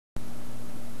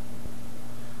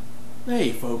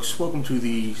Hey folks, welcome to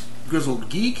the Grizzled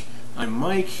Geek. I'm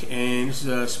Mike, and this is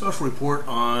a special report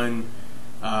on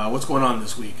what's going on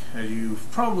this week. As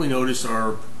you've probably noticed,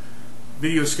 our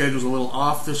video schedule is a little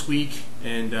off this week,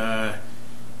 and there's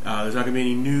not going to be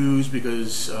any news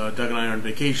because Doug and I are on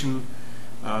vacation,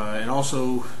 and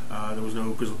also there was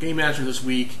no Grizzled Game Master this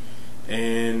week,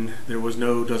 and there was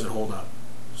no Does It Hold Up.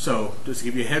 So, just to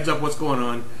give you a heads up what's going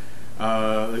on,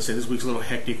 like I said, this week's a little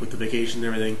hectic with the vacation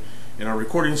and everything, and our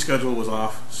recording schedule was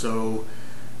off. So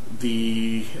as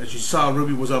you saw,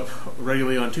 Ruby was up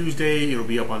regularly on Tuesday. It'll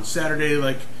be up on Saturday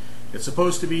like it's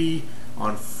supposed to be.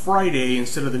 On Friday,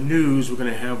 instead of the news, we're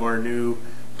going to have our new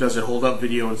Does It Hold Up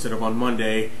video instead of on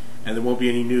Monday, and there won't be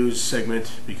any news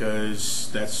segment because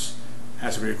that's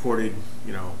has to be recorded.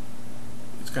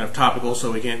 It's kind of topical,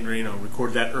 so we can't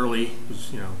record that early.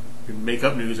 You can make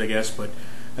up news, I guess, but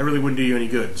that really wouldn't do you any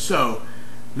good. So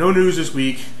no news this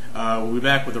week. We'll be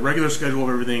back with the regular schedule of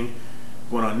everything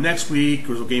going on next week.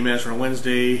 Grizzled Game Master on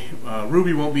Wednesday.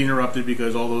 Ruby won't be interrupted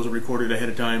because all those are recorded ahead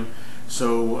of time.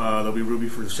 So there'll be Ruby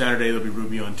for Saturday, there'll be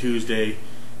Ruby on Tuesday,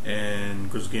 and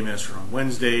Grizzled Game Master on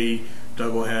Wednesday.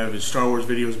 Doug will have his Star Wars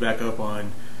videos back up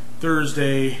on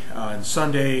Thursday and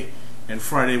Sunday, and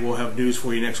Friday we'll have news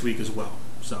for you next week as well.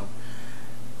 So,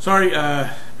 sorry,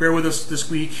 bear with us this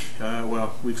week.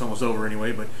 Well, week's almost over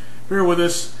anyway, but bear with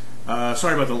us.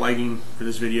 Sorry about the lighting for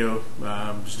this video.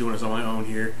 I'm just doing this on my own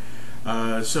here.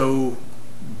 So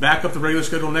back up the regular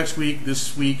schedule next week.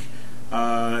 This week,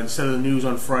 instead of the news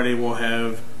on Friday, we'll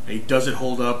have a Does It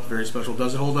Hold Up, very special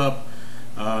Does It Hold Up,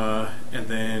 and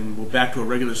then we'll back to a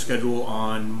regular schedule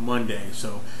on Monday.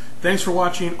 So thanks for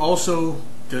watching. Also,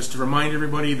 just to remind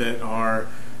everybody that our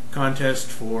contest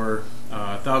for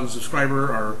 1,000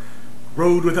 subscriber, our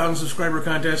Road to 1,000 subscriber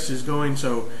contest is going.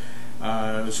 So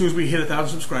as soon as we hit 1,000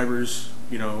 subscribers,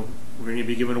 we're going to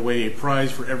be giving away a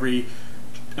prize for every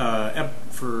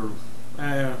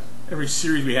every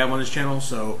series we have on this channel.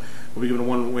 So we'll be giving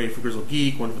one away for Grizzled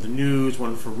Geek, one for the news,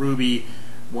 one for Ruby,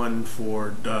 one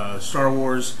for Star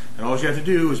Wars. And all you have to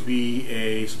do is be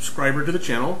a subscriber to the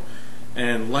channel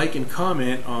and like and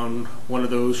comment on one of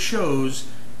those shows,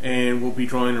 and we'll be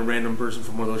drawing a random person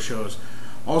from one of those shows.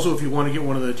 Also, if you want to get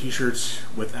one of the t-shirts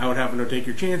without having to take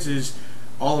your chances,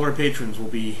 all of our patrons will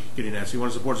be getting that. So you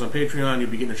want to support us on Patreon, you'll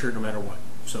be getting a shirt no matter what.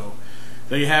 So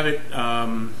there you have it.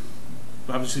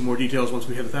 Obviously more details once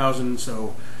we hit 1,000,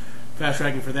 so fast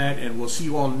tracking for that, and we'll see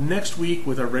you all next week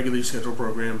with our regularly scheduled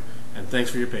program, and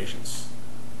thanks for your patience.